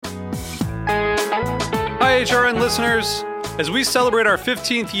HRN listeners. As we celebrate our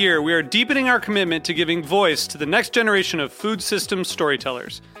 15th year, we are deepening our commitment to giving voice to the next generation of food systems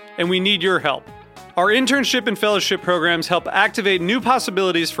storytellers, and we need your help. Our internship and fellowship programs help activate new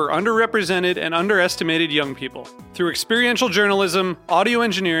possibilities for underrepresented and underestimated young people through experiential journalism, audio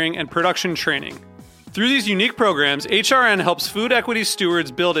engineering, and production training. Through these unique programs, HRN helps food equity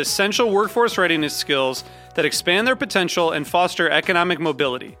stewards build essential workforce readiness skills that expand their potential and foster economic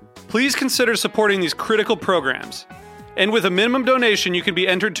mobility. Please consider supporting these critical programs. And with a minimum donation, you can be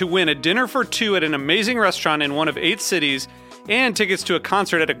entered to win a dinner for two at an amazing restaurant in one of 8 cities and tickets to a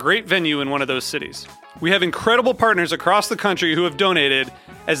concert at a great venue in one of those cities. We have incredible partners across the country who have donated,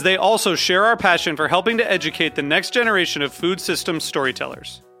 as they also share our passion for helping to educate the next generation of food systems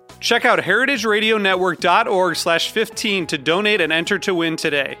storytellers. Check out heritageradionetwork.org/15 to donate and enter to win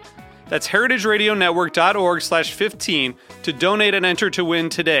today. That's heritageradionetwork.org/15 to donate and enter to win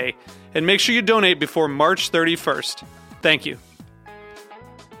today. And make sure you donate before March 31st. Thank you.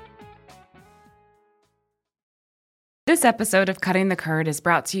 This episode of Cutting the Curd is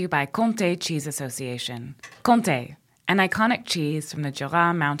brought to you by Comté Cheese Association. Comté, an iconic cheese from the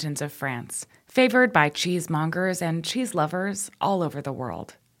Jura Mountains of France, favored by cheesemongers and cheese lovers all over the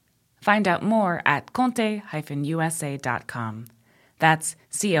world. Find out more at comte-usa.com. That's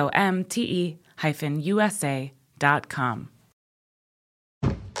COMTE-USA.com.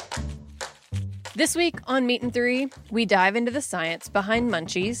 This week on Meat and Three, we dive into the science behind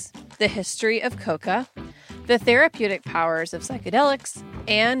munchies, the history of coca, the therapeutic powers of psychedelics,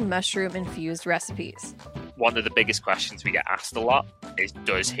 and mushroom-infused recipes. One of the biggest questions we get asked a lot is,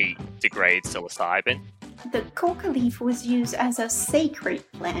 does heat degrade psilocybin? The coca leaf was used as a sacred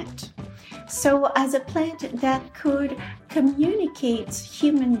plant. So as a plant that could communicate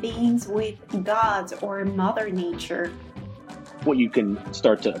human beings with gods or Mother Nature. What you can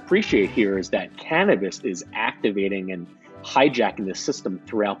start to appreciate here is that cannabis is activating and hijacking the system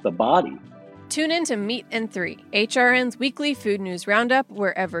throughout the body. Tune in to Meat and Three, HRN's weekly food news roundup,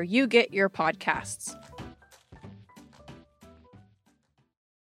 wherever you get your podcasts.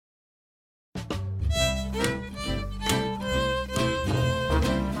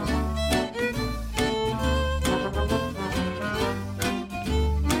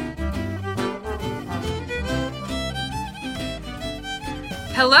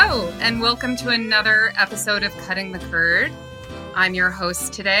 Hello, and welcome to another episode of Cutting the Curd. I'm your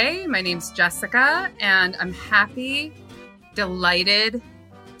host today. My name's Jessica, and I'm happy, delighted,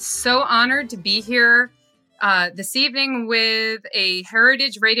 so honored to be here this evening with a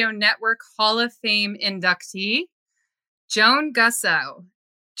Heritage Radio Network Hall of Fame inductee, Joan Gusso.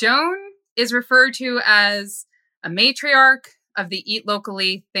 Joan is referred to as a matriarch of the Eat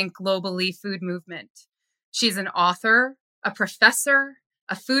Locally, Think Globally food movement. She's an author, a professor,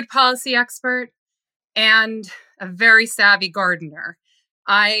 a food policy expert, and a very savvy gardener.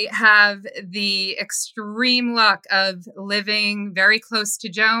 I have the extreme luck of living very close to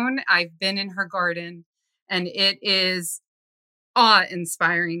Joan. I've been in her garden, and it is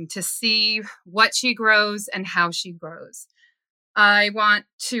awe-inspiring to see what she grows and how she grows. I want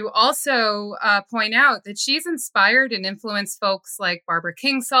to also point out that she's inspired and influenced folks like Barbara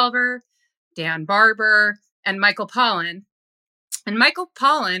Kingsolver, Dan Barber, and Michael Pollan. And Michael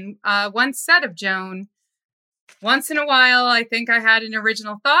Pollan once said of Joan, "Once in a while, I think I had an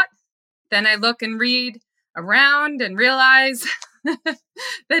original thought. Then I look and read around and realize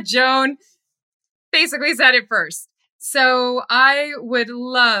that Joan basically said it first." So I would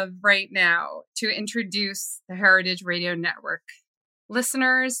love right now to introduce the Heritage Radio Network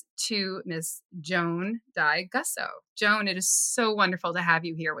listeners to Ms. Joan Gusso. Joan, it is so wonderful to have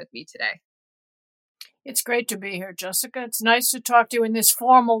you here with me today. It's great to be here, Jessica. It's nice to talk to you in this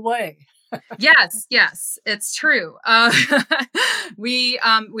formal way. Yes, it's true. We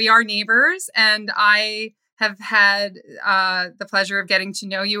are neighbors, and I have had the pleasure of getting to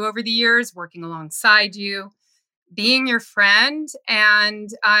know you over the years, working alongside you, being your friend.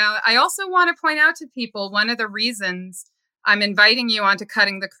 And I also want to point out to people, one of the reasons I'm inviting you onto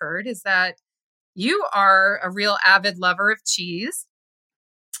Cutting the Curd is that you are a real avid lover of cheese.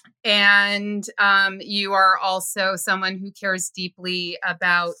 And you are also someone who cares deeply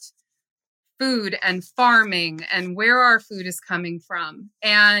about food and farming and where our food is coming from.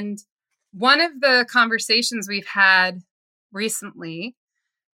 And one of the conversations we've had recently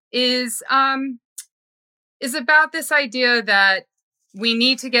is about this idea that we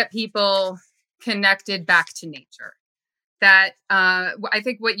need to get people connected back to nature. That I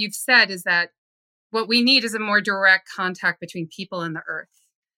think what you've said is that what we need is a more direct contact between people and the earth.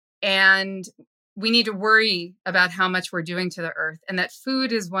 And we need to worry about how much we're doing to the earth, and that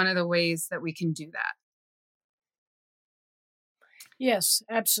food is one of the ways that we can do that. Yes,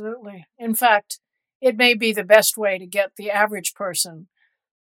 absolutely. In fact, it may be the best way to get the average person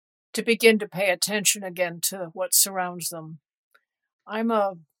to begin to pay attention again to what surrounds them. I'm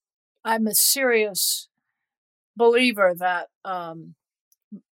a serious believer that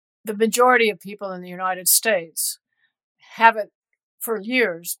the majority of people in the United States haven't for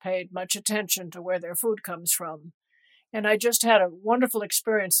years paid much attention to where their food comes from. And I just had a wonderful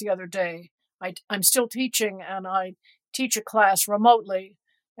experience the other day. I'm still teaching, and I teach a class remotely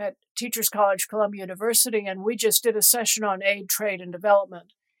at Teachers College, Columbia University, and we just did a session on aid, trade, and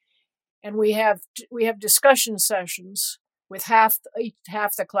development. And we have discussion sessions with half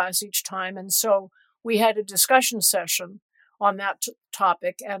the class each time, and so we had a discussion session on that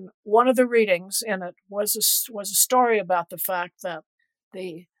topic. And one of the readings in it was a story about the fact that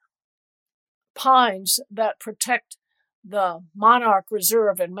the pines that protect the monarch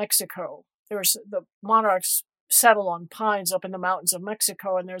reserve in Mexico. There's the monarchs settle on pines up in the mountains of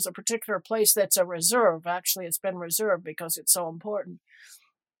Mexico, and there's a particular place that's a reserve. Actually, it's been reserved because it's so important.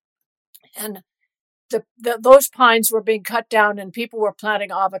 And those pines were being cut down, and people were planting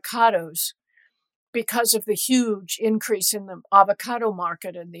avocados because of the huge increase in the avocado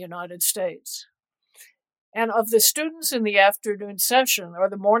market in the United States. And of the students in the afternoon session, or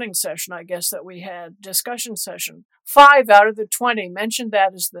the morning session, I guess, that we had, discussion session, 5 out of the 20 mentioned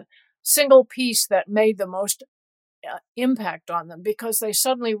that as the single piece that made the most impact on them, because they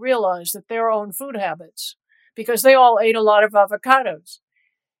suddenly realized that their own food habits, because they all ate a lot of avocados.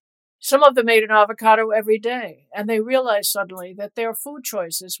 Some of them ate an avocado every day, and they realized suddenly that their food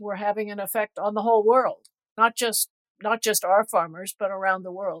choices were having an effect on the whole world, not just our farmers, but around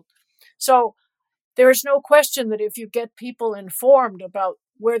the world. So there is no question that if you get people informed about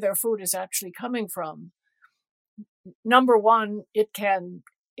where their food is actually coming from, number one, it can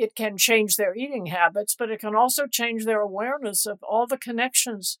change their eating habits, but it can also change their awareness of all the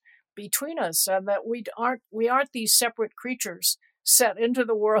connections between us, and that we aren't these separate creatures set into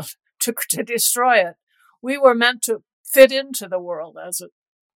the world to destroy it. We were meant to fit into the world as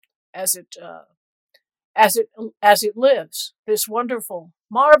it lives, this wonderful,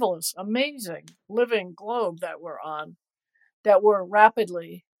 marvelous, amazing, living globe that we're on, that we're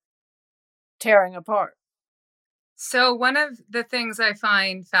rapidly tearing apart. So one of the things I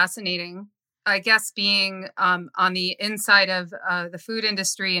find fascinating, I guess, being on the inside of the food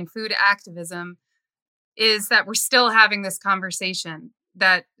industry and food activism, is that we're still having this conversation,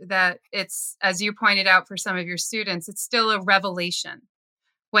 that it's, as you pointed out for some of your students, it's still a revelation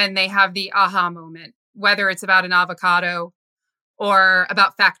when they have the aha moment, whether it's about an avocado or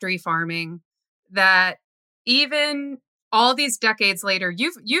about factory farming, that even all these decades later,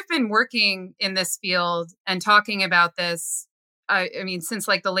 you've been working in this field and talking about this, I mean, since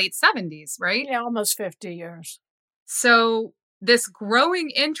like the late 70s, right? Yeah, almost 50 years. So this growing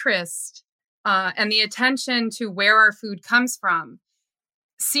interest and the attention to where our food comes from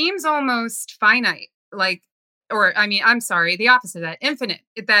seems almost finite, like, or I mean, I'm sorry, the opposite of that, infinite,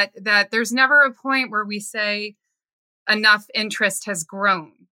 that there's never a point where we say enough interest has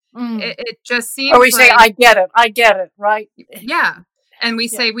grown. It just seems, or we say, I get it, right? Yeah. And we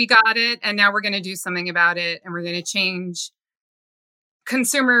say, we got it, and now we're going to do something about it, and we're going to change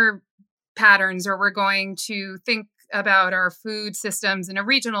consumer patterns, or we're going to think about our food systems in a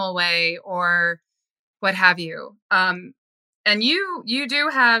regional way, or what have you. And you do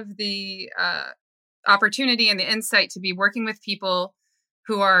have the opportunity and the insight to be working with people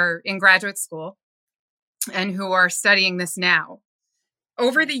who are in graduate school and who are studying this now.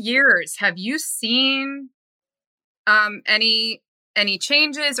 Over the years, have you seen any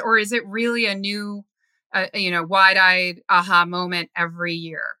changes, or is it really a new, wide-eyed aha moment every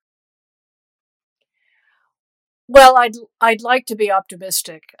year? Well, I'd like to be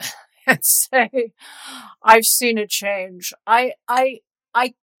optimistic and say I've seen a change. I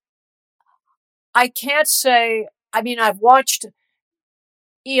can't say. I mean, I've watched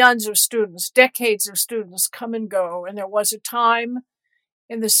eons of students, decades of students come and go, and there was a time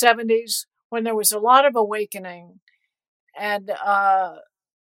in the 70s when there was a lot of awakening, and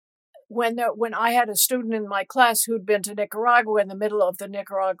when I had a student in my class who'd been to Nicaragua in the middle of the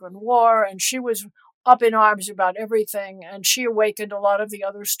Nicaraguan war, and she was up in arms about everything, and she awakened a lot of the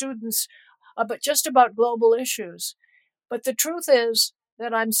other students, but just about global issues. But the truth is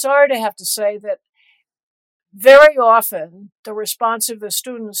that I'm sorry to have to say that very often the response of the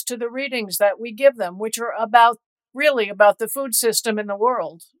students to the readings that we give them, which are really about the food system in the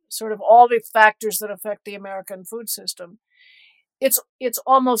world, sort of all the factors that affect the American food system, it's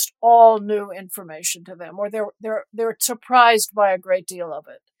almost all new information to them, or they're surprised by a great deal of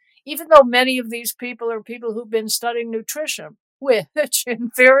it. Even though many of these people are people who've been studying nutrition which, in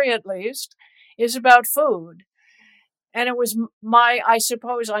theory at least, is about food. And it was I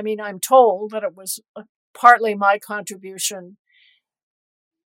suppose, I'm told that it was partly my contribution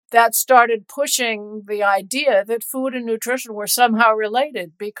that started pushing the idea that food and nutrition were somehow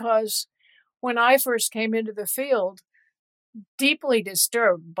related, because when I first came into the field, deeply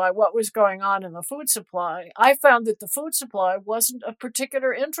disturbed by what was going on in the food supply, I found that the food supply wasn't of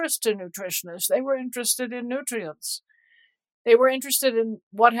particular interest to nutritionists. They were interested in nutrients. They were interested in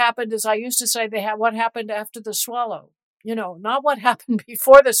what happened, as I used to say, what happened after the swallow. Not what happened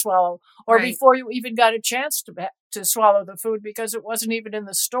before the swallow, or Right. before you even got a chance to swallow the food, because it wasn't even in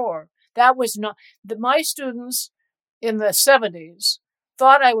the store. That was not my students in the 70s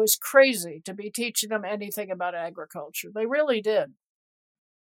thought I was crazy to be teaching them anything about agriculture. They really did.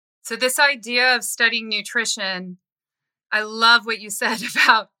 So this idea of studying nutrition, I love what you said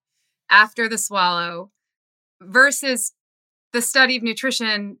about after the swallow versus the study of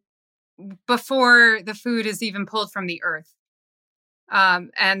nutrition before the food is even pulled from the earth.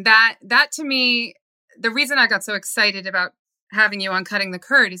 And that to me, the reason I got so excited about having you on Cutting the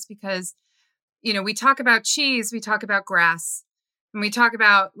Curd is because, we talk about cheese, we talk about grass, and we talk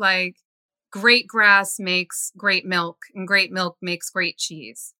about like great grass makes great milk and great milk makes great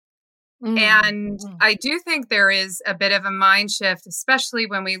cheese. And I do think there is a bit of a mind shift, especially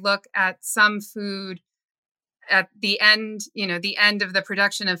when we look at some food at the end, the end of the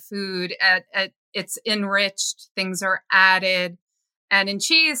production of food, at it's enriched, things are added. And in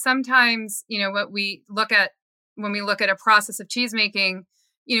cheese, sometimes, what we look at when we look at a process of cheese making,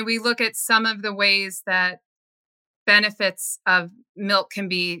 we look at some of the ways that benefits of milk can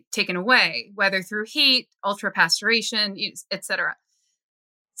be taken away, whether through heat, ultrapasteurization, etc.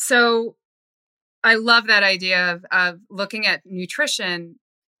 So I love that idea of looking at nutrition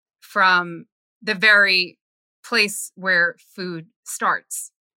from the very place where food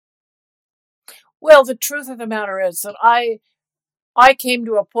starts. Well, the truth of the matter is that I came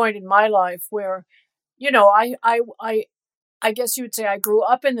to a point in my life where, I guess you would say I grew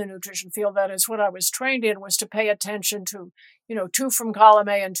up in the nutrition field. That is what I was trained in, was to pay attention to, 2 from column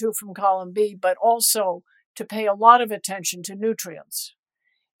A and 2 from column B, but also to pay a lot of attention to nutrients.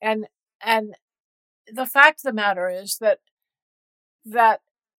 And the fact of the matter is that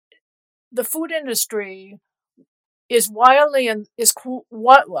the food industry is I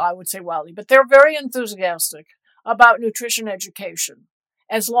would say wildly, but they're very enthusiastic about nutrition education,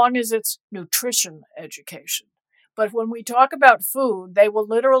 as long as it's nutrition education. But when we talk about food, they will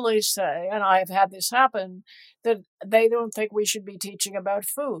literally say, and I have had this happen, that they don't think we should be teaching about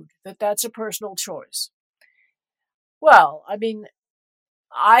food, that that's a personal choice. Well,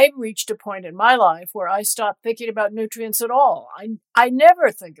 I reached a point in my life where I stopped thinking about nutrients at all. I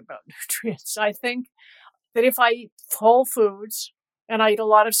never think about nutrients. I think that if I eat whole foods and I eat a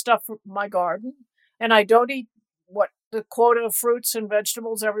lot of stuff from my garden, and I don't eat what the quota of fruits and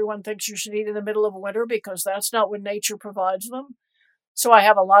vegetables everyone thinks you should eat in the middle of winter, because that's not when nature provides them. So I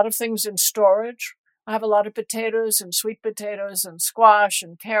have a lot of things in storage. I have a lot of potatoes and sweet potatoes and squash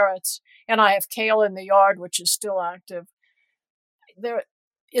and carrots, and I have kale in the yard, which is still active.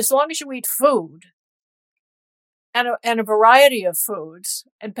 As long as you eat food, and a variety of foods,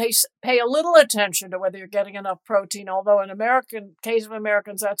 and pay a little attention to whether you're getting enough protein, although in case of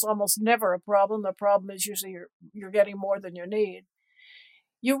Americans, that's almost never a problem. The problem is usually you're getting more than you need.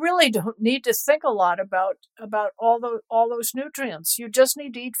 You really don't need to think a lot about all those nutrients. You just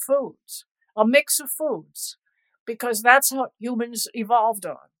need to eat foods, a mix of foods, because that's how humans evolved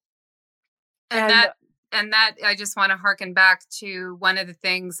on. And that I just want to harken back to one of the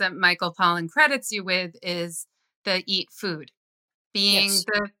things that Michael Pollan credits you with is the eat food being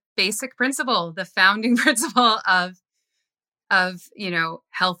the basic principle, the founding principle of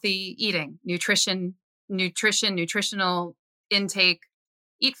healthy eating, nutritional intake,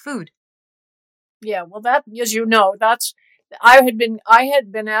 eat food. Yeah, well, that, as you know, I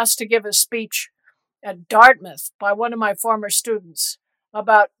had been asked to give a speech at Dartmouth by one of my former students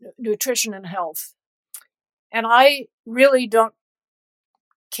about nutrition and health. And I really don't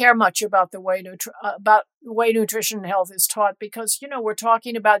care much about the way nutrition and health is taught, because, we're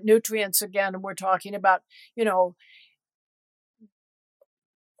talking about nutrients again, and we're talking about,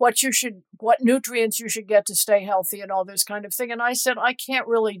 what nutrients you should get to stay healthy and all this kind of thing. And I said, I can't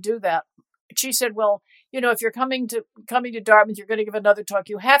really do that. She said, well, if you're coming to Dartmouth, you're going to give another talk.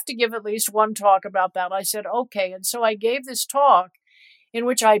 You have to give at least one talk about that. I said, okay. And so I gave this talk in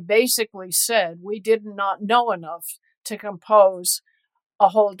which I basically said we did not know enough to compose a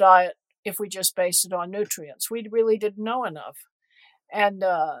whole diet if we just based it on nutrients. We really didn't know enough. and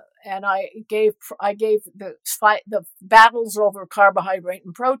I gave the battles over carbohydrate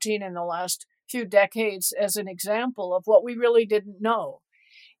and protein in the last few decades as an example of what we really didn't know,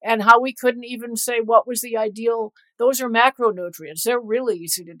 and how we couldn't even say what was the ideal. Those are macronutrients. They're really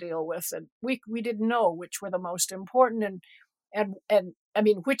easy to deal with, and we didn't know which were the most important, and I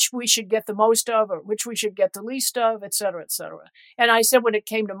mean, which we should get the most of, or which we should get the least of, et cetera, et cetera. And I said, when it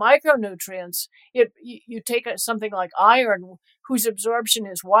came to micronutrients, you take something like iron, whose absorption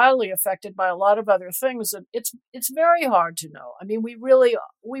is wildly affected by a lot of other things, and it's very hard to know. I mean, we really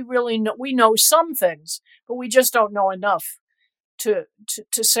know some things, but we just don't know enough to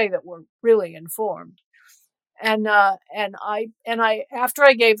say that we're really informed. And I after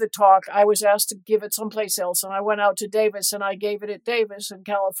I gave the talk, I was asked to give it someplace else, and I went out to Davis and I gave it at Davis in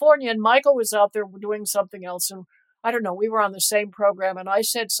California, and Michael was out there doing something else, and I don't know, we were on the same program, and I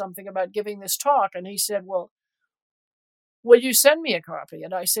said something about giving this talk, and he said, "Well, will you send me a copy?"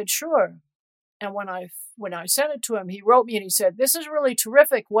 And I said, "Sure." And when I sent it to him, he wrote me and he said, "This is really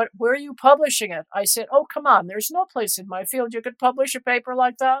terrific. Where are you publishing it?" I said, "Oh, come on. There's no place in my field you could publish a paper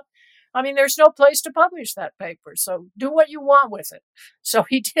like that. I mean, there's no place to publish that paper. So do what you want with it." So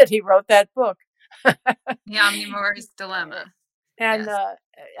he did. He wrote that book. The Omnivore's Dilemma. And Yes.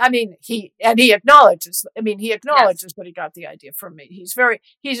 I mean, he acknowledges. I mean, he acknowledges Yes. that he got the idea from me. He's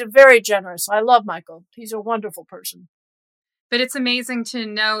a very generous. I love Michael. He's a wonderful person. But it's amazing to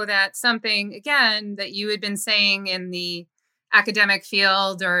know that something, again, that you had been saying in the academic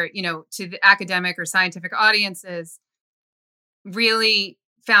field, or, to the academic or scientific audiences, really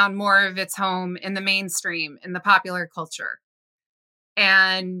found more of its home in the mainstream, in the popular culture.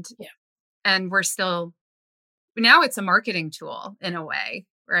 And we're still, now it's a marketing tool in a way,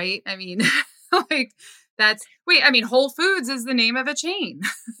 right? I mean, Whole Foods is the name of a chain.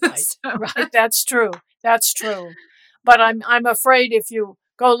 Right. Right. That's true. But I'm afraid if you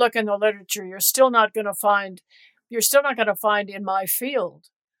go look in the literature, you're still not going to find in my field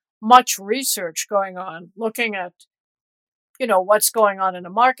much research going on, looking at, what's going on in the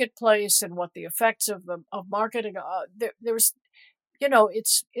marketplace and what the effects of marketing. There's,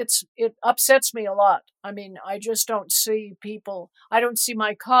 it upsets me a lot. I mean, I just don't see I don't see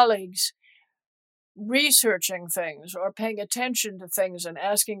my colleagues researching things or paying attention to things and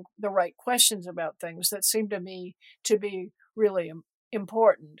asking the right questions about things that seem to me to be really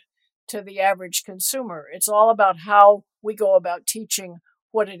important to the average consumer. It's all about how we go about teaching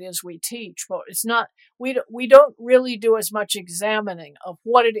what it is we teach. Well, it's not, we don't really do as much examining of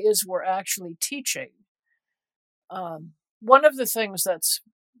what it is we're actually teaching. One of the things that's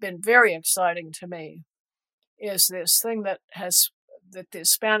been very exciting to me is this thing that the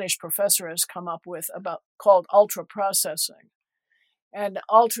Spanish professor has come up with called ultra processing. And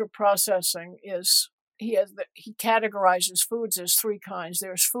ultra processing he categorizes foods as three kinds.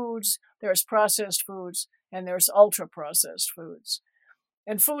 There's foods, there's processed foods, and there's ultra processed foods.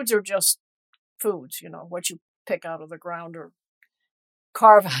 And foods are just foods, what you pick out of the ground or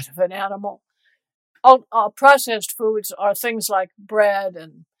carve out of an animal. Processed foods are things like bread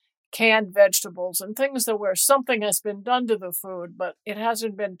and canned vegetables and things where something has been done to the food, but it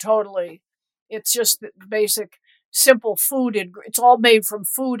hasn't been totally, it's just basic, simple food. It's all made from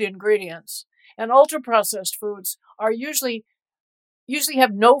food ingredients. And ultra-processed foods are usually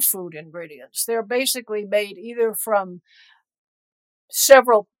have no food ingredients. They're basically made either from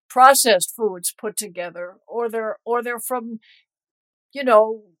several processed foods put together, or they're from,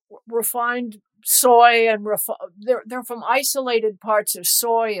 refined soy, and they're from isolated parts of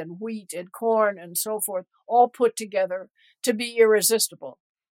soy and wheat and corn and so forth, all put together to be irresistible.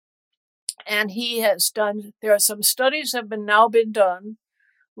 And there are some studies have now been done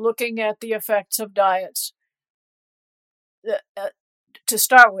looking at the effects of diets. To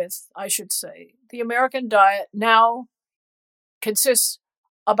start with, I should say, the American diet now consists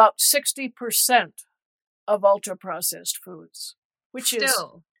about 60% of ultra-processed foods, which is,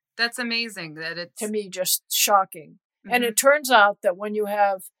 that's amazing that it's, to me, just shocking. Mm-hmm. And it turns out that when you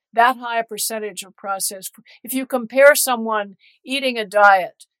have that high a percentage of processed food, if you compare someone eating a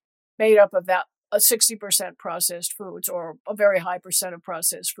diet made up of that 60% processed foods, or a very high percent of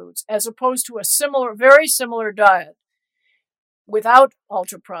processed foods, as opposed to a very similar diet without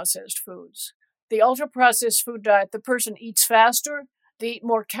ultra-processed foods, the ultra-processed food diet, the person eats faster, they eat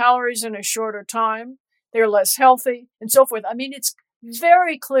more calories in a shorter time, they're less healthy, and so forth. I mean, it's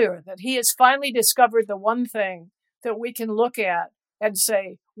very clear that he has finally discovered the one thing that we can look at and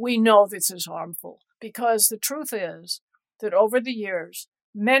say, we know this is harmful. Because the truth is that over the years,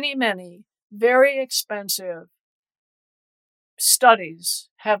 many, many very expensive studies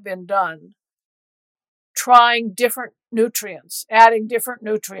have been done trying different nutrients, adding different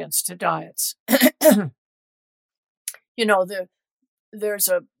nutrients to diets. There's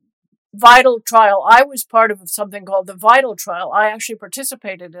a vital trial. I was part of something called the vital trial. I actually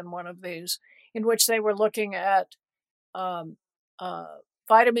participated in one of these, in which they were looking at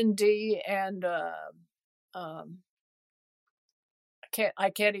vitamin D and I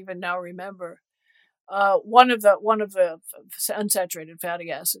can't even now remember one of the unsaturated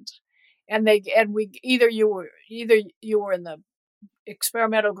fatty acids, and you were in the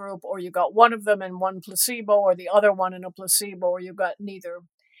experimental group, or you got one of them in one placebo, or the other one in a placebo, or you got neither.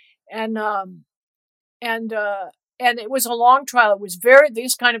 And it was a long trial.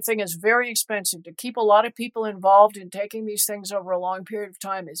 This kind of thing is very expensive. To keep a lot of people involved in taking these things over a long period of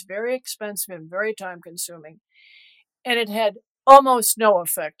time is very expensive and very time consuming. And it had almost no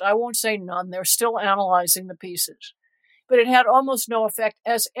effect. I won't say none. They're still analyzing the pieces. But it had almost no effect,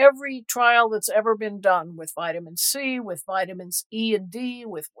 as every trial that's ever been done with vitamin C, with vitamins E and D,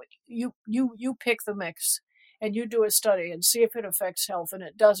 with you pick the mix and you do a study and see if it affects health, and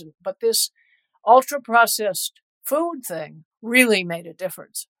it doesn't. But this ultra-processed food thing really made a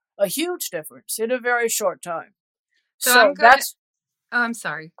difference, a huge difference in a very short time. Oh, I'm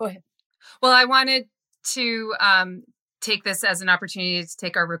sorry. Go ahead. Well, I wanted to take this as an opportunity to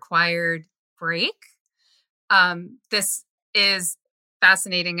take our required break. This is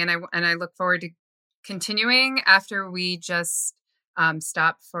fascinating, and I look forward to continuing after we just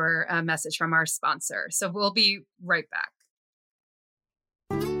stop for a message from our sponsor. So we'll be right back.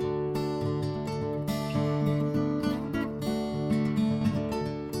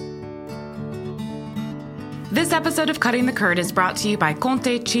 This episode of Cutting the Curd is brought to you by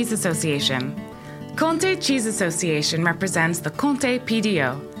Comté Cheese Association. Comté Cheese Association represents the Comté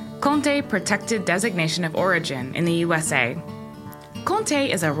PDO, Comté Protected Designation of Origin in the USA. Comté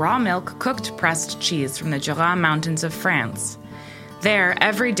is a raw milk cooked pressed cheese from the Jura Mountains of France. There,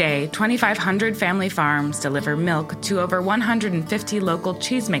 every day, 2,500 family farms deliver milk to over 150 local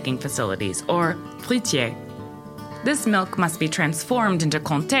cheese-making facilities, or fruitiers. This milk must be transformed into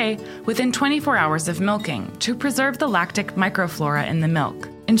Comté within 24 hours of milking to preserve the lactic microflora in the milk,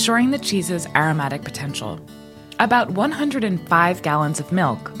 ensuring the cheese's aromatic potential. About 105 gallons of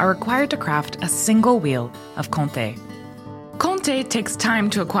milk are required to craft a single wheel of Comté. Comté takes time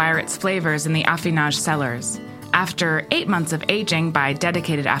to acquire its flavors in the affinage cellars. After 8 months of aging by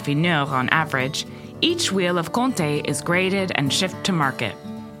dedicated affineurs on average, each wheel of Comté is graded and shipped to market.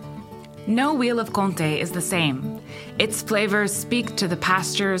 No wheel of Comté is the same. Its flavors speak to the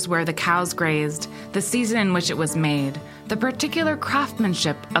pastures where the cows grazed, the season in which it was made, the particular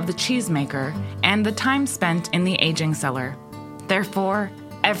craftsmanship of the cheesemaker, and the time spent in the aging cellar. Therefore,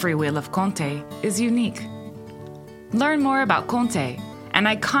 every wheel of Comté is unique. Learn more about Comté, an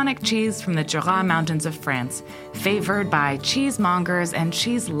iconic cheese from the Jura Mountains of France, favored by cheesemongers and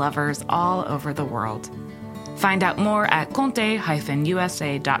cheese lovers all over the world. Find out more at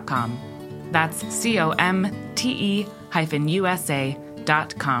comte-usa.com. That's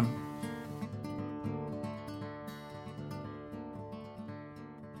COMTE-USA.com.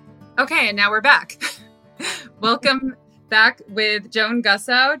 Okay, and now we're back. Welcome back with Joan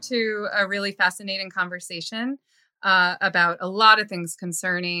Gussow to a really fascinating conversation about a lot of things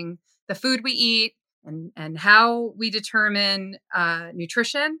concerning the food we eat and how we determine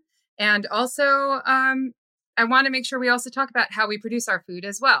nutrition. And also, I want to make sure we also talk about how we produce our food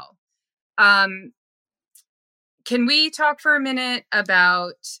as well. Can we talk for a minute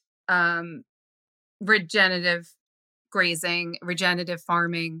about regenerative grazing, regenerative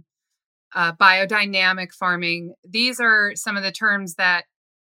farming, biodynamic farming? These are some of the terms that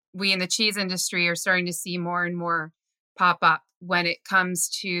we in the cheese industry are starting to see more and more pop up when it comes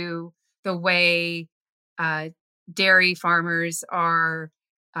to the way dairy farmers are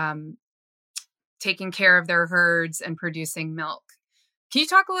taking care of their herds and producing milk. Can you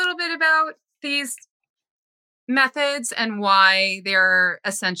talk a little bit about these methods and why they're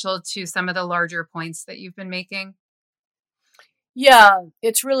essential to some of the larger points that you've been making? Yeah,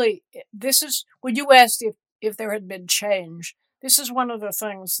 it's really, this is, when you asked if there had been change, this is one of the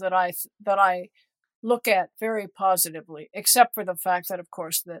things that I look at very positively, except for the fact that, of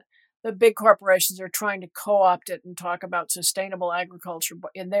course, the big corporations are trying to co-opt it and talk about sustainable agriculture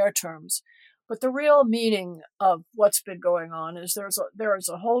in their terms. But the real meaning of what's been going on is there is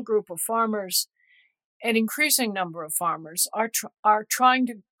a whole group of farmers, an increasing number of farmers are trying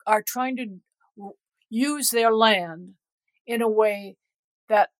to use their land in a way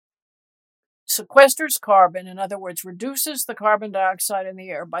that sequesters carbon, in other words, reduces the carbon dioxide in the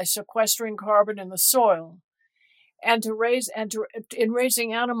air by sequestering carbon in the soil, And in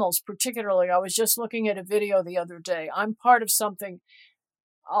raising animals particularly, I was just looking at a video the other day. I'm part of something.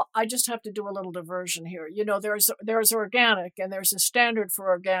 I just have to do a little diversion here. There's organic and there's a standard for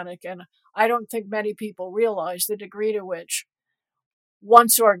organic, and I don't think many people realize the degree to which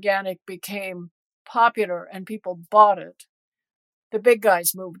once organic became popular and people bought it, the big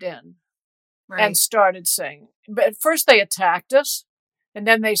guys moved in and started saying, but at first they attacked us, and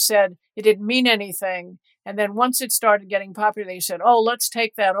then they said it didn't mean anything. And then once it started getting popular, they said, oh, let's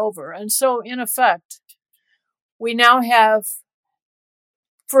take that over. And so in effect, we now have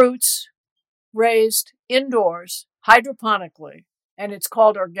fruits raised indoors hydroponically, and it's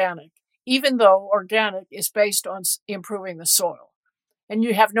called organic, even though organic is based on improving the soil. And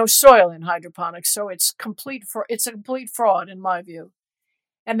you have no soil in hydroponics, so it's a complete fraud in my view.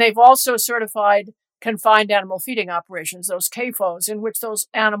 And they've also certified confined animal feeding operations, those CAFOs, in which those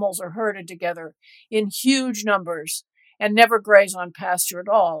animals are herded together in huge numbers and never graze on pasture at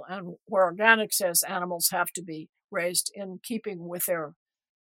all. And where organic says animals have to be raised in keeping with their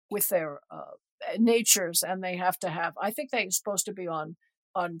natures, and they have to have, I think they're supposed to be on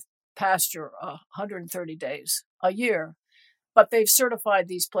pasture 130 days a year. But they've certified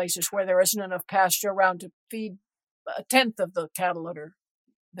these places where there isn't enough pasture around to feed a tenth of the cattle that are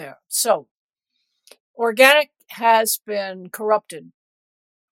there. So organic has been corrupted.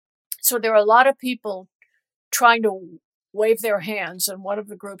 So there are a lot of people trying to wave their hands, and one of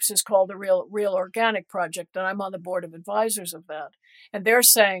the groups is called the Real Organic Project, and I'm on the board of advisors of that. And they're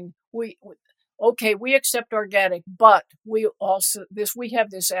saying, we accept organic, but we have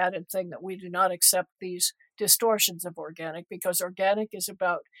this added thing that we do not accept these distortions of organic, because organic is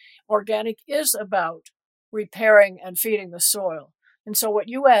about repairing and feeding the soil. And so what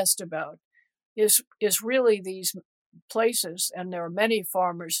you asked about is really these places, and there are many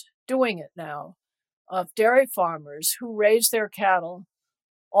farmers doing it now, of dairy farmers who raise their cattle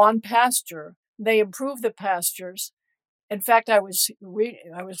on pasture. They improve the pastures. In fact, I was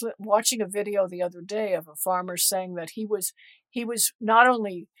watching a video the other day of a farmer saying that he was not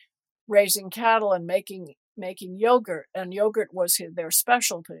only raising cattle and making yogurt, and yogurt was their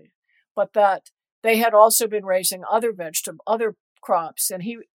specialty, but that they had also been raising other crops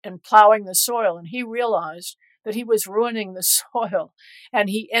and plowing the soil, and he realized that he was ruining the soil, and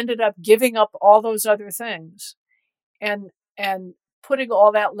he ended up giving up all those other things and putting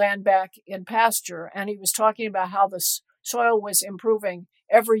all that land back in pasture. And he was talking about how the soil was improving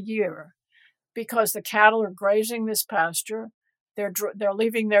every year because the cattle are grazing this pasture. They're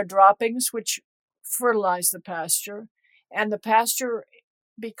leaving their droppings, which fertilize the pasture, and the pasture,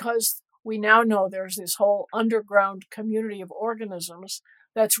 because we now know there's this whole underground community of organisms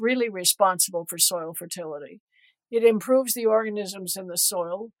that's really responsible for soil fertility. It improves the organisms in the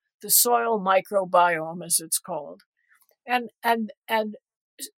soil microbiome, as it's called, and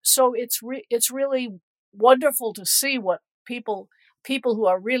so it's really wonderful to see what people who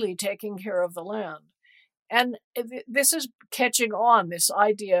are really taking care of the land. And this is catching on, this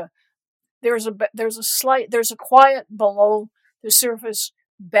idea. There's a quiet below the surface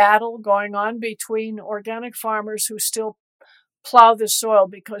battle going on between organic farmers who still plow the soil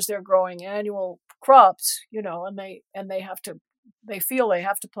because they're growing annual crops, and they feel they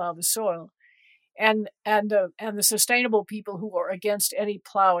have to plow the soil, and the sustainable people who are against any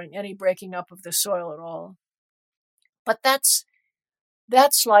plowing, any breaking up of the soil at all. But that's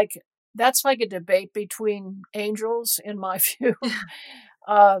like a debate between angels, in my view.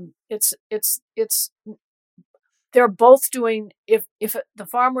 They're both doing, if the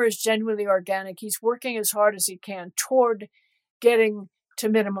farmer is genuinely organic, he's working as hard as he can toward getting to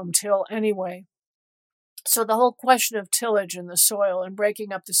minimum till anyway. So the whole question of tillage in the soil and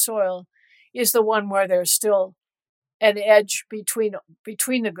breaking up the soil is the one where there's still an edge between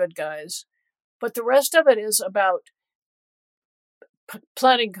the good guys. But the rest of it is about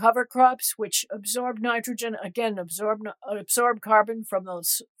planting cover crops, which absorb nitrogen, again, absorb carbon from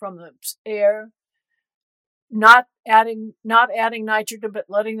the air, not adding nitrogen, but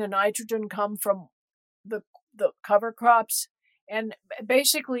letting the nitrogen come from the cover crops, and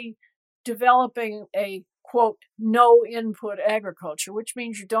basically developing a, quote, no input agriculture, which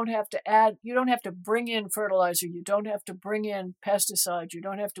means you don't have to bring in fertilizer, you don't have to bring in pesticides, you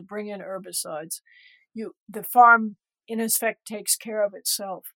don't have to bring in herbicides. The farm, in effect, takes care of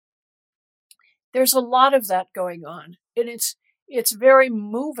itself. There's a lot of that going on, and it's very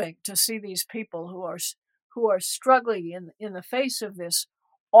moving to see these people who are struggling in the face of this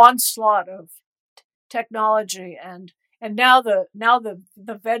onslaught of technology, and now the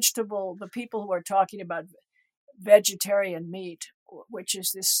people who are talking about vegetarian meat, which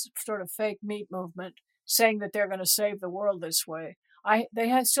is this sort of fake meat movement, saying that they're going to save the world this way.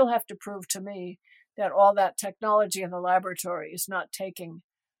 They still have to prove to me that all that technology in the laboratory is not taking,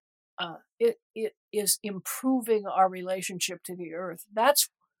 it is improving our relationship to the earth. That's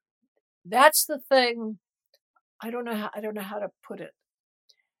the thing. I don't know how to put it.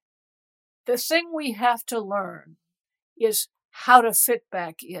 The thing we have to learn is how to fit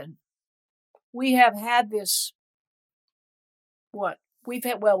back in. We have had this, we've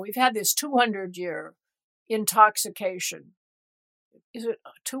had this 200-year intoxication. Is it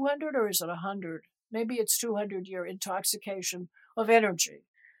 200 or is it 100? Maybe it's 200-year intoxication of energy.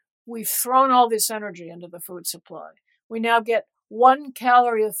 We've thrown all this energy into the food supply. We now get 1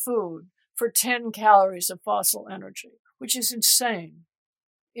 calorie of food for 10 calories of fossil energy, which is insane,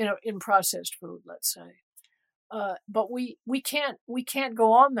 in processed food, let's say. But we can't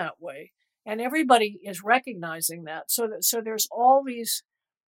go on that way, and everybody is recognizing that. So there's all these,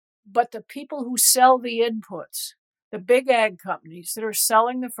 but the people who sell the inputs, the big ag companies that are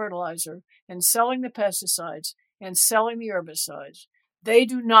selling the fertilizer and selling the pesticides and selling the herbicides, they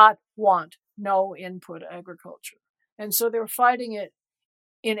do not want no input agriculture, and so they're fighting it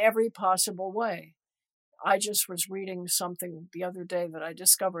in every possible way. I just was reading something the other day that I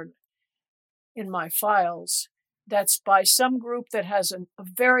discovered in my files. That's by some group that has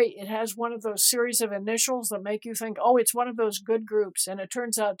it has one of those series of initials that make you think, oh, it's one of those good groups. And it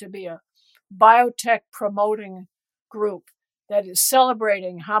turns out to be a biotech promoting group that is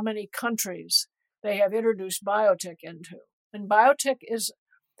celebrating how many countries they have introduced biotech into. And biotech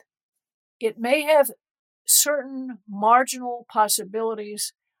it may have certain marginal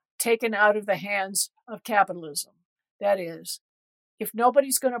possibilities taken out of the hands of capitalism. That is, if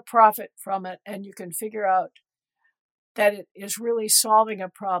nobody's going to profit from it and you can figure out that it is really solving a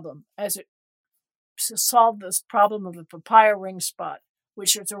problem, as it solved this problem of the papaya ring spot,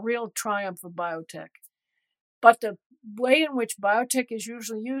 which is a real triumph of biotech. But the way in which biotech is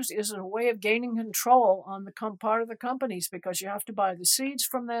usually used is a way of gaining control on the part of the companies, because you have to buy the seeds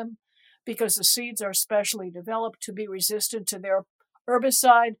from them, because the seeds are specially developed to be resistant to their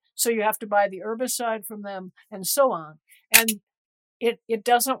herbicide, so you have to buy the herbicide from them, and so on. And it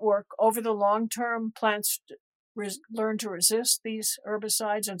doesn't work. Over the long term, plants learn to resist these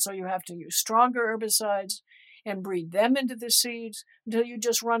herbicides, and so you have to use stronger herbicides and breed them into the seeds until you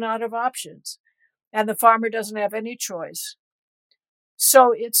just run out of options, and the farmer doesn't have any choice.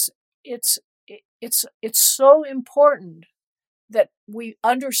 So it's so important that we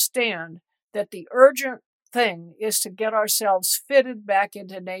understand that the urgent thing is to get ourselves fitted back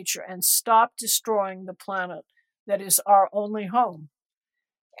into nature and stop destroying the planet that is our only home.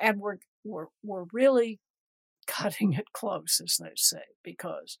 And we're really cutting it close, as they say,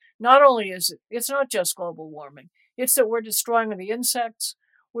 because not only is it's not just global warming, it's that we're destroying the insects,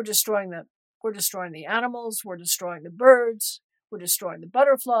 we're destroying the animals, we're destroying the birds, we're destroying the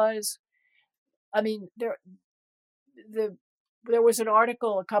butterflies. I mean, there was an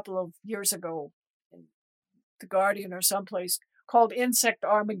article a couple of years ago in The Guardian or someplace called Insect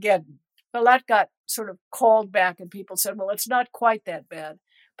Armageddon. Well, that got sort of called back, and people said, well, it's not quite that bad.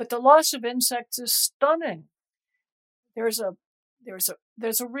 But the loss of insects is stunning. There's a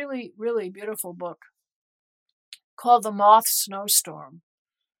really, really beautiful book called The Moth Snowstorm,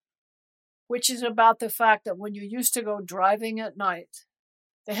 which is about the fact that when you used to go driving at night,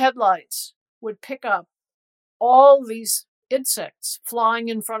 the headlights would pick up all these insects flying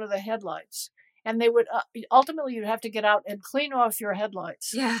in front of the headlights. And they would, ultimately you'd have to get out and clean off your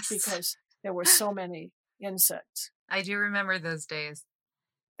headlights. Yes. Because there were so many insects. I do remember those days.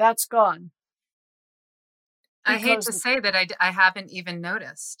 That's gone. I hate to say that I haven't even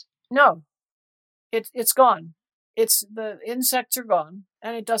noticed. No, it's gone. The insects are gone,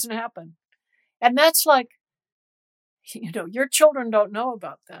 and it doesn't happen. And that's like, your children don't know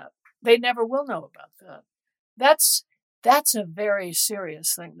about that. They never will know about that. That's a very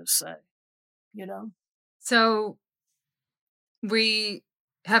serious thing to say, So we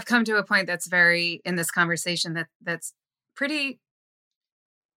have come to a point that's very, in this conversation, that's pretty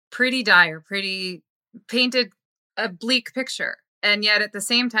dire, pretty painted a bleak picture. And yet at the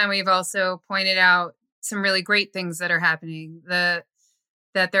same time, we've also pointed out some really great things that are happening, that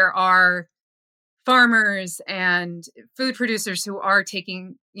there are farmers and food producers who are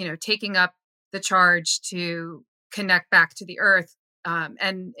taking up the charge to connect back to the earth,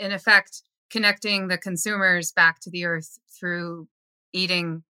 and in effect, connecting the consumers back to the earth through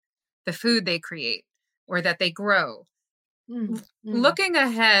eating the food they create or that they grow. Looking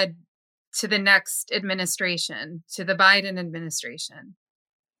ahead to the next administration, to the Biden administration,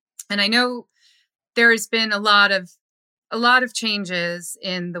 and I know there's been a lot of changes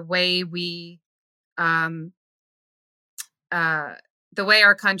in the way we the way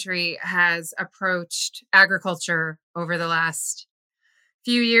our country has approached agriculture over the last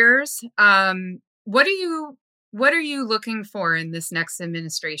few years. What are you looking for in this next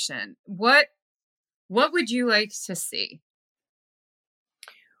administration? What would you like to see?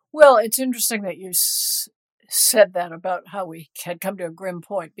 Well, it's interesting that you said that about how we had come to a grim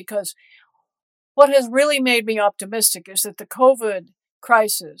point, because what has really made me optimistic is that the COVID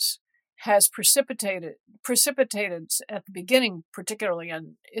crisis has precipitated at the beginning, particularly,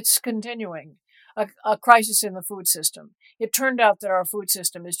 and it's continuing, a crisis in the food system. It turned out that our food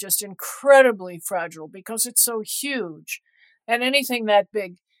system is just incredibly fragile because it's so huge, and anything that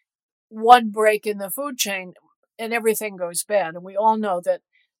big, one break in the food chain and everything goes bad. And we all know that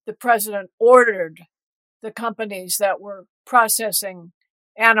the president ordered the companies that were processing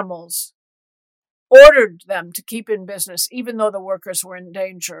animals, ordered them to keep in business, even though the workers were in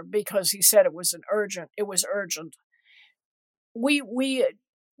danger, because he said it was urgent. We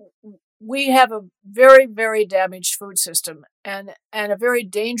have a very, very damaged food system, and a very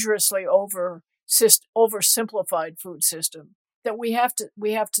dangerously oversimplified food system that we have to.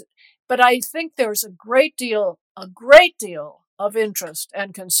 But I think there's a great deal of interest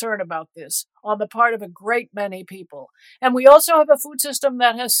and concern about this on the part of a great many people. And we also have a food system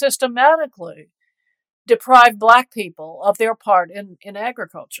that has systematically deprived Black people of their part in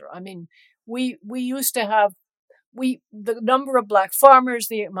agriculture. I mean, we used to have the number of Black farmers,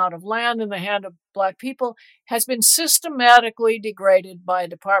 the amount of land in the hand of Black people has been systematically degraded by a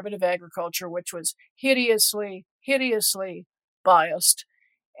Department of Agriculture, which was hideously biased.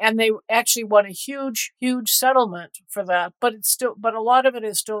 And they actually won a huge settlement for that, but a lot of it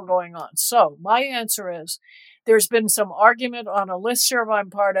is still going on. So my answer is, there's been some argument on a listserv I'm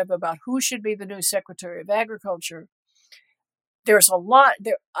part of about who should be the new Secretary of Agriculture. There's a lot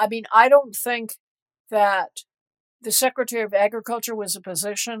there. I mean, I don't think that the Secretary of Agriculture was a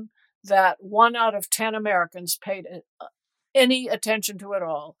position that 1 out of 10 Americans paid any attention to at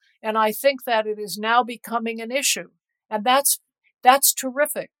all. And I think that it is now becoming an issue. And that's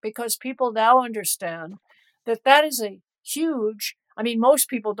terrific, because people now understand that is a huge, I mean, most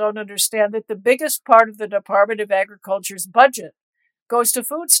people don't understand that the biggest part of the Department of Agriculture's budget goes to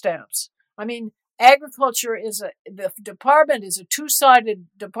food stamps. I mean, the department is a two-sided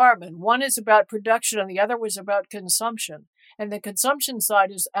department. One is about production and the other was about consumption. And the consumption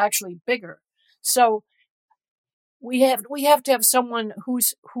side is actually bigger. So we have to have someone who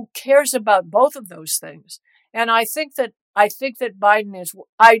cares about both of those things. And I think that Biden is,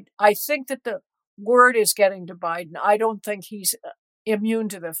 I think that the word is getting to Biden. I don't think he's immune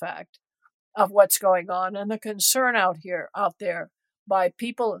to the fact of what's going on and the concern out there by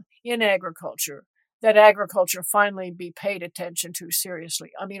people in agriculture, that agriculture finally be paid attention to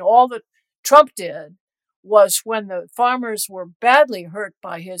seriously. I mean, all that Trump did was, when the farmers were badly hurt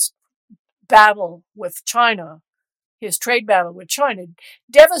by his battle with China, his trade battle with China,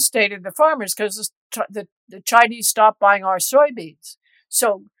 devastated the farmers because the Chinese stopped buying our soybeans.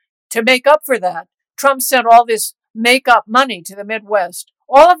 So to make up for that, Trump sent all this make-up money to the Midwest,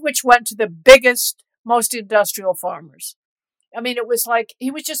 all of which went to the biggest, most industrial farmers. I mean, it was like he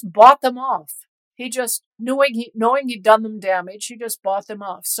just bought them off. He just, knowing he'd done them damage, he just bought them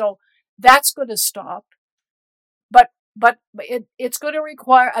off. So that's going to stop. But it's going to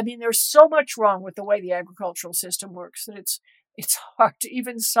require, I mean, there's so much wrong with the way the agricultural system works that it's hard to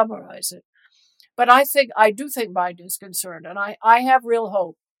even summarize it. But I do think Biden is concerned, and I have real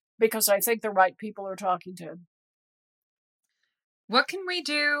hope, because I think the right people are talking to him. What can we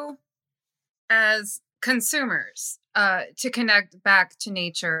do as consumers to connect back to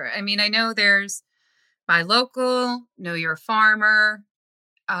nature? I mean, I know there's buy local, know your farmer,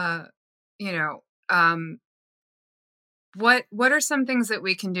 what are some things that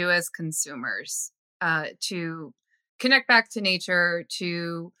we can do as consumers to connect back to nature,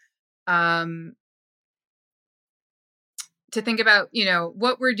 to think about,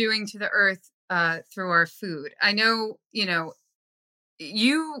 what we're doing to the earth through our food? I know,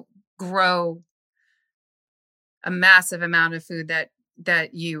 you grow a massive amount of food that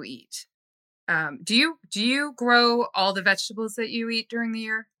you eat. Do you grow all the vegetables that you eat during the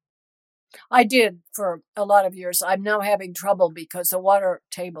year? I did for a lot of years. I'm now having trouble because the water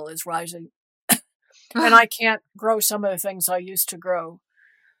table is rising and I can't grow some of the things I used to grow.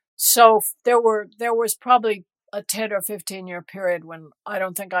 So there was probably a 10 or 15 year period when I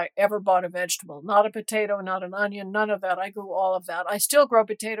don't think I ever bought a vegetable, not a potato, not an onion, none of that. I grew all of that. I still grow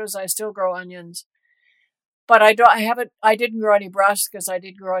potatoes. I still grow onions, but I didn't grow any brassicas. I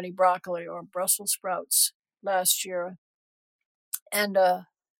didn't grow any broccoli or Brussels sprouts last year. And,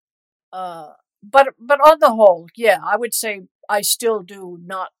 but on the whole, yeah, I would say I still do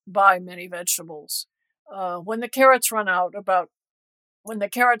not buy many vegetables. When the carrots that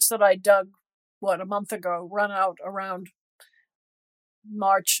I dug, a month ago, run out around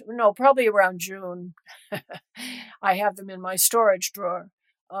March, no, probably around June. I have them in my storage drawer.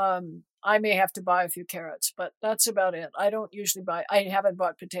 I may have to buy a few carrots, but that's about it. I don't usually I haven't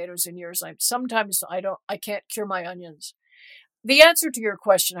bought potatoes in years. Sometimes I can't cure my onions. The answer to your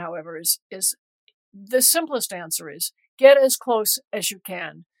question, however, is the simplest answer is get as close as you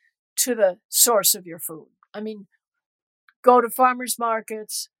can to the source of your food. I mean, go to farmers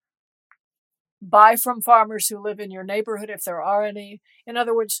markets, buy from farmers who live in your neighborhood if there are any. In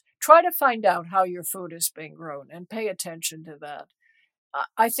other words, try to find out how your food is being grown and pay attention to that.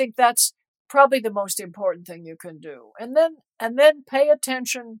 I think that's probably the most important thing you can do. And then pay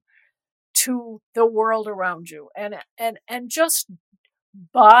attention to the world around you and just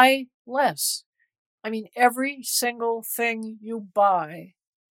buy less. I mean, every single thing you buy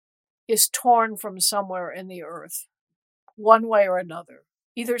is torn from somewhere in the earth, one way or another.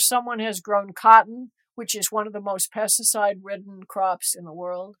 Either someone has grown cotton, which is one of the most pesticide-ridden crops in the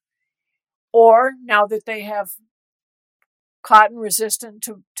world, or now that they have cotton resistant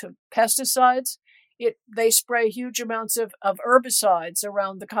to pesticides, they spray huge amounts of herbicides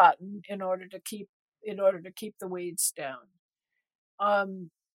around the cotton in order to keep the weeds down.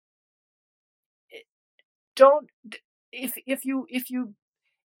 Don't if you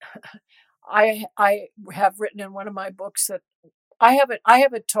I have written in one of my books that I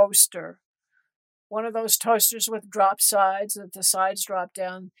have a toaster, one of those toasters with drop sides that the sides drop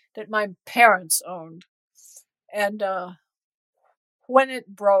down, that my parents owned, and when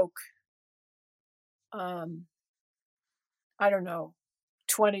it broke, I don't know,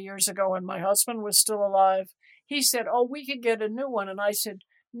 20 years ago, when my husband was still alive, he said, "Oh, we could get a new one," and I said,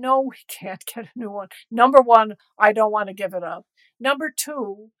 "No, we can't get a new one. Number one, I don't want to give it up. Number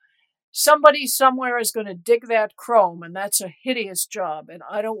two, somebody somewhere is going to dig that chrome, and that's a hideous job, and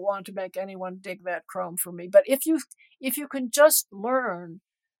I don't want to make anyone dig that chrome for me." But if you can just learn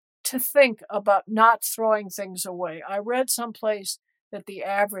to think about not throwing things away. I read someplace that the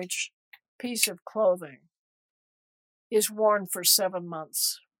average piece of clothing is worn for 7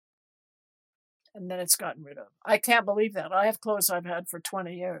 months, and then it's gotten rid of. I can't believe that. I have clothes I've had for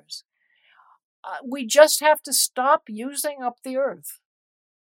 20 years. We just have to stop using up the earth.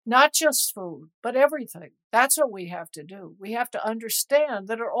 Not just food, but everything. That's what we have to do. We have to understand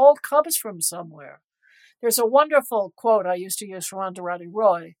that it all comes from somewhere. There's a wonderful quote I used to use from Andarati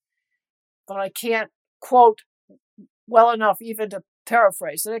Roy, but I can't quote well enough even to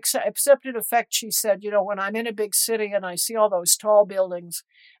paraphrase it, except in effect she said, when I'm in a big city and I see all those tall buildings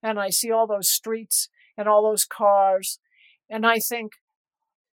and I see all those streets and all those cars, and I think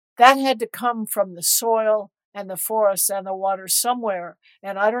that had to come from the soil and the forests and the water somewhere,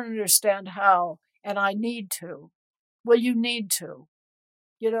 and I don't understand how, and I need to. Well, you need to.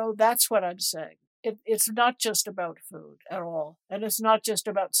 That's what I'm saying. It's not just about food at all, and it's not just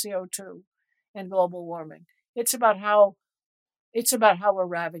about CO2 and global warming. It's about how we're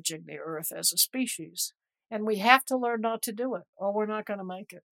ravaging the earth as a species, and we have to learn not to do it, or we're not going to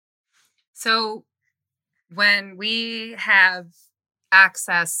make it. So when we have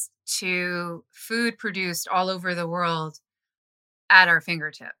access to food produced all over the world at our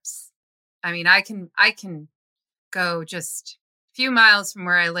fingertips, I mean, I can go just a few miles from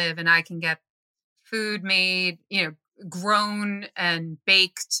where I live and I can get food made, grown and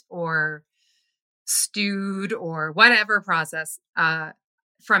baked or stewed or whatever process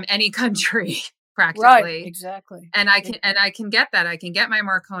from any country practically. Right, exactly. And I can get that. I can get my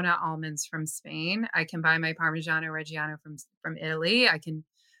Marcona almonds from Spain. I can buy my Parmigiano Reggiano from Italy. I can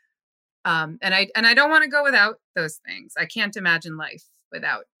and I don't want to go without those things. I can't imagine life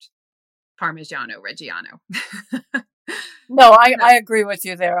without Parmigiano Reggiano. No, I agree with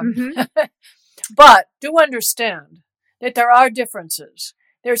you there. Mm-hmm. But do understand that there are differences.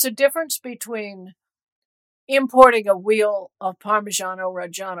 There's a difference between importing a wheel of Parmigiano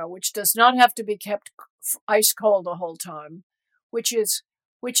Reggiano, which does not have to be kept ice cold the whole time, which is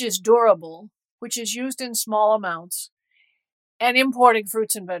durable, which is used in small amounts, and importing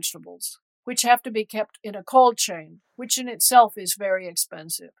fruits and vegetables, which have to be kept in a cold chain, which in itself is very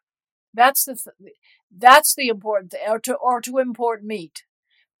expensive. That's the important thing, or to import meat,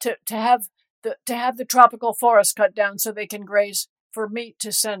 to have the tropical forest cut down so they can graze for meat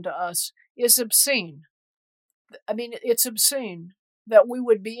to send to us is obscene. I mean, it's obscene that we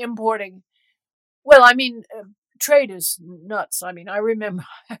would be importing. Well, I mean, trade is nuts. I mean, I remember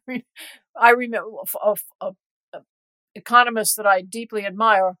of economists that I deeply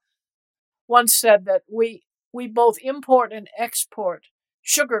admire once said that we both import and export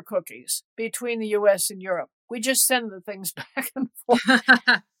sugar cookies between the U.S. and Europe. We just send the things back and forth.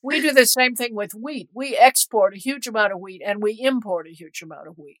 We do the same thing with wheat. We export a huge amount of wheat and we import a huge amount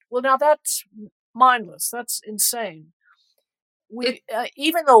of wheat. Well, now that's mindless. That's insane.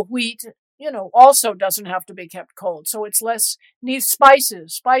 Even though wheat, also doesn't have to be kept cold, so it's needs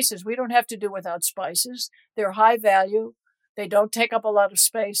spices. Spices, we don't have to do without spices. They're high value. They don't take up a lot of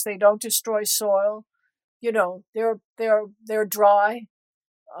space. They don't destroy soil. They're dry.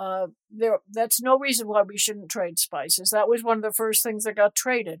 That's no reason why we shouldn't trade spices. That was one of the first things that got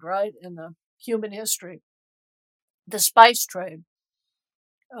traded, right, in the human history, the spice trade.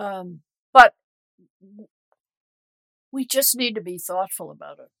 But we just need to be thoughtful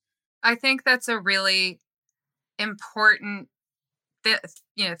about it. I think that's a really important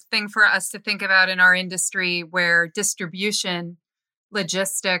thing for us to think about in our industry, where distribution,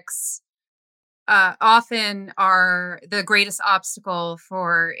 logistics, often are the greatest obstacle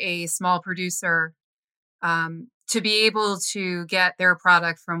for a small producer to be able to get their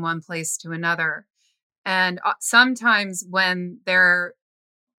product from one place to another. And sometimes when their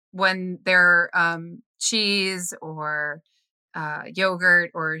cheese or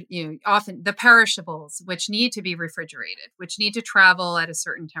yogurt, or often the perishables, which need to be refrigerated, which need to travel at a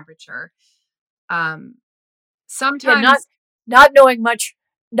certain temperature, sometimes not knowing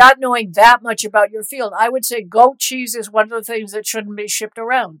that much about your field, I would say goat cheese is one of the things that shouldn't be shipped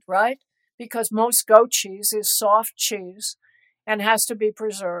around, right? Because most goat cheese is soft cheese and has to be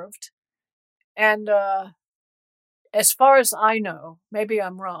preserved. And as far as I know, maybe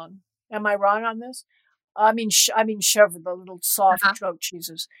I'm wrong. Am I wrong on this? I mean chèvre, the little soft goat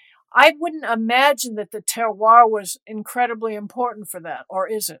cheeses. I wouldn't imagine that the terroir was incredibly important for that, or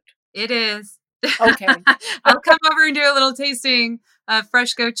is it? It is. Okay. I'll come over and do a little tasting of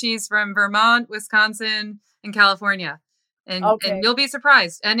fresh goat cheese from Vermont, Wisconsin, and California. And you'll be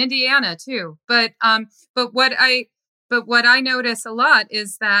surprised. And Indiana too. But what I notice a lot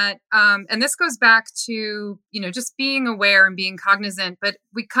is that, and this goes back to, just being aware and being cognizant, but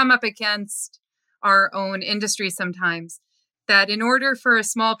we come up against our own industry sometimes, that in order for a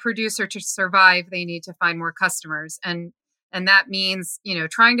small producer to survive, they need to find more customers. And that means,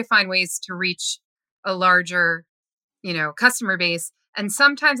 trying to find ways to reach a larger, customer base. And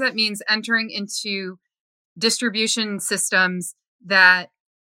sometimes that means entering into distribution systems that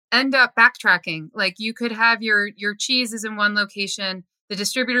end up backtracking. Like, you could have your cheese is in one location, the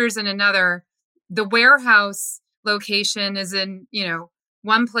distributor is in another, the warehouse location is in,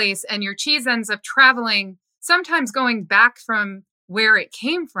 one place, and your cheese ends up traveling, sometimes going back from where it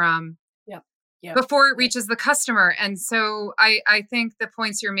came from before it reaches the customer. And so I think the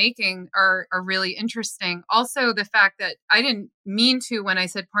points you're making are really interesting. Also, the fact that I didn't mean to, when I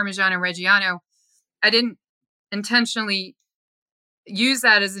said Parmigiano Reggiano, I didn't intentionally use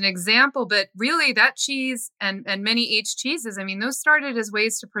that as an example, but really that cheese and many aged cheeses, those started as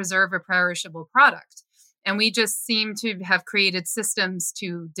ways to preserve a perishable product. And we just seem to have created systems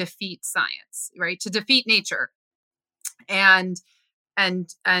to defeat science, right? To defeat nature. And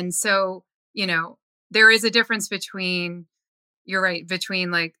so, there is a difference between, you're right,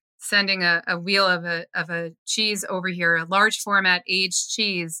 between like sending a wheel of a cheese over here, a large format aged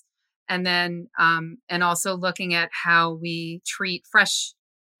cheese, and then and also looking at how we treat fresh,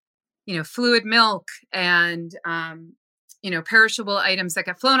 fluid milk and perishable items that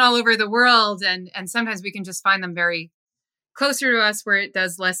get flown all over the world, and sometimes we can just find them very closer to us where it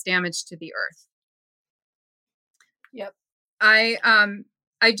does less damage to the earth. Yep.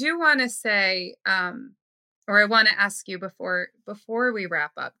 I do want to say, or I want to ask you before we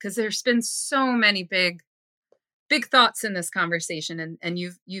wrap up, because there's been so many big thoughts in this conversation, and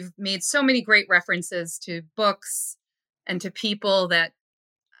you've made so many great references to books and to people that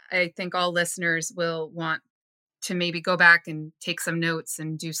I think all listeners will want to maybe go back and take some notes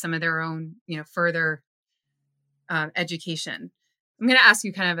and do some of their own, further education. I'm going to ask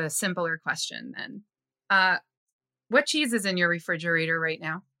you kind of a simpler question then. What cheese is in your refrigerator right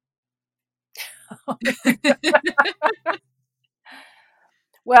now?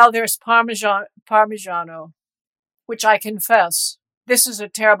 Well, there's Parmigiano, which I confess, this is a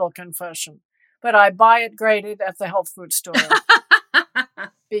terrible confession, but I buy it grated at the health food store.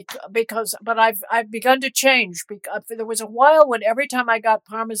 But I've begun to change. There was a while when every time I got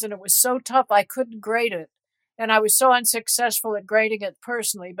Parmesan, it was so tough I couldn't grate it. And I was so unsuccessful at grating it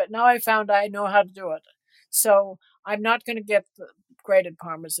personally, but now I found I know how to do it. So I'm not going to get the grated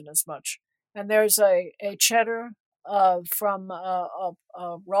Parmesan as much. And there's a cheddar from a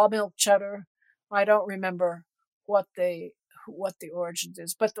raw milk cheddar. I don't remember what the origins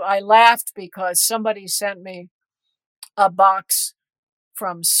is. But I laughed because somebody sent me a box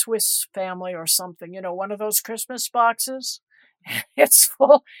from Swiss Family or something, one of those Christmas boxes. It's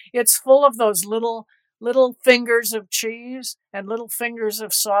full of those little fingers of cheese and little fingers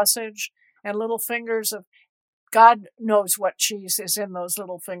of sausage and little fingers of God knows what cheese is in those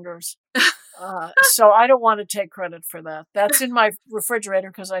little fingers. So I don't want to take credit for that. That's in my refrigerator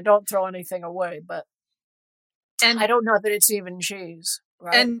because I don't throw anything away, but I don't know that it's even cheese.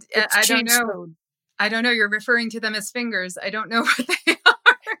 Right? And I don't know. Food. I don't know. You're referring to them as fingers. I don't know what they are.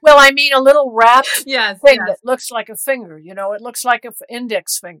 Well, I mean a little wrapped thing that looks like a finger. It looks like an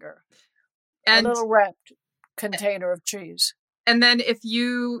index finger. And a little wrapped container of cheese. And then if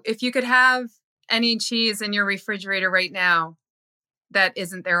you could have any cheese in your refrigerator right now that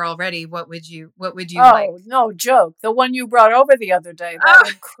isn't there already, what would you like? Oh, no joke. The one you brought over the other day.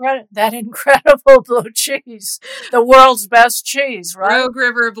 That incredible blue cheese. The world's best cheese, right? Rogue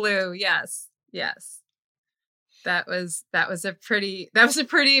River Blue. Yes. That was a pretty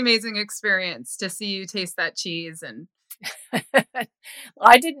amazing experience to see you taste that cheese. And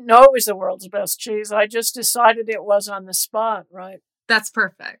I didn't know it was the world's best cheese. I just decided it was on the spot, right? That's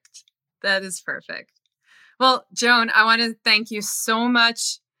perfect. That is perfect. Well, Joan, I want to thank you so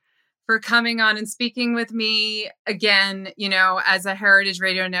much for coming on and speaking with me again, as a Heritage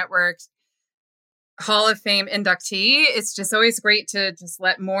Radio Network Hall of Fame inductee. It's just always great to just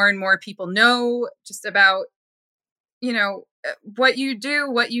let more and more people know just about, what you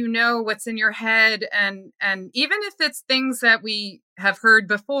do, what what's in your head. And even if it's things that we have heard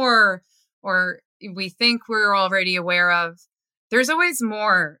before or we think we're already aware of, there's always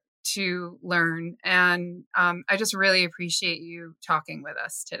more to learn. And I just really appreciate you talking with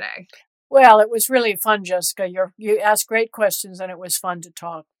us today. Well, it was really fun, Jessica. You asked great questions and it was fun to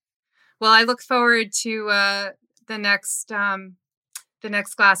talk. Well, I look forward to the next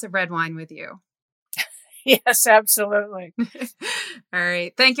glass of red wine with you. Yes, absolutely. All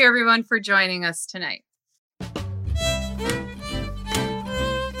right. Thank you, everyone, for joining us tonight.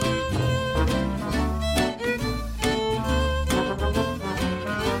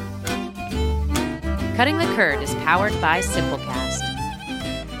 Cutting the Curd is powered by Simplecast.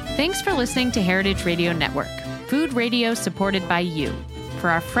 Thanks for listening to Heritage Radio Network, food radio supported by you.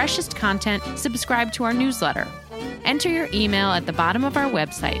 For our freshest content, subscribe to our newsletter. Enter your email at the bottom of our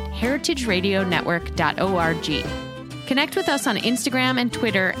website, heritageradionetwork.org. Connect with us on Instagram and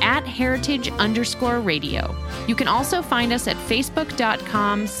Twitter at heritage_radio. You can also find us at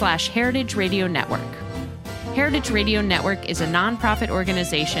facebook.com/Heritage Radio Network. Heritage Radio Network is a nonprofit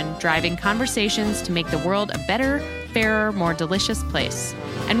organization driving conversations to make the world a better, fairer, more delicious place.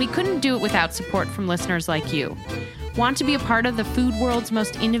 And we couldn't do it without support from listeners like you. Want to be a part of the food world's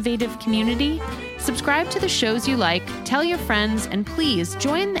most innovative community? Subscribe to the shows you like, tell your friends, and please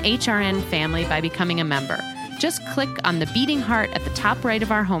join the HRN family by becoming a member. Just click on the beating heart at the top right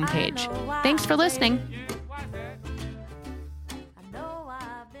of our homepage. Thanks for listening.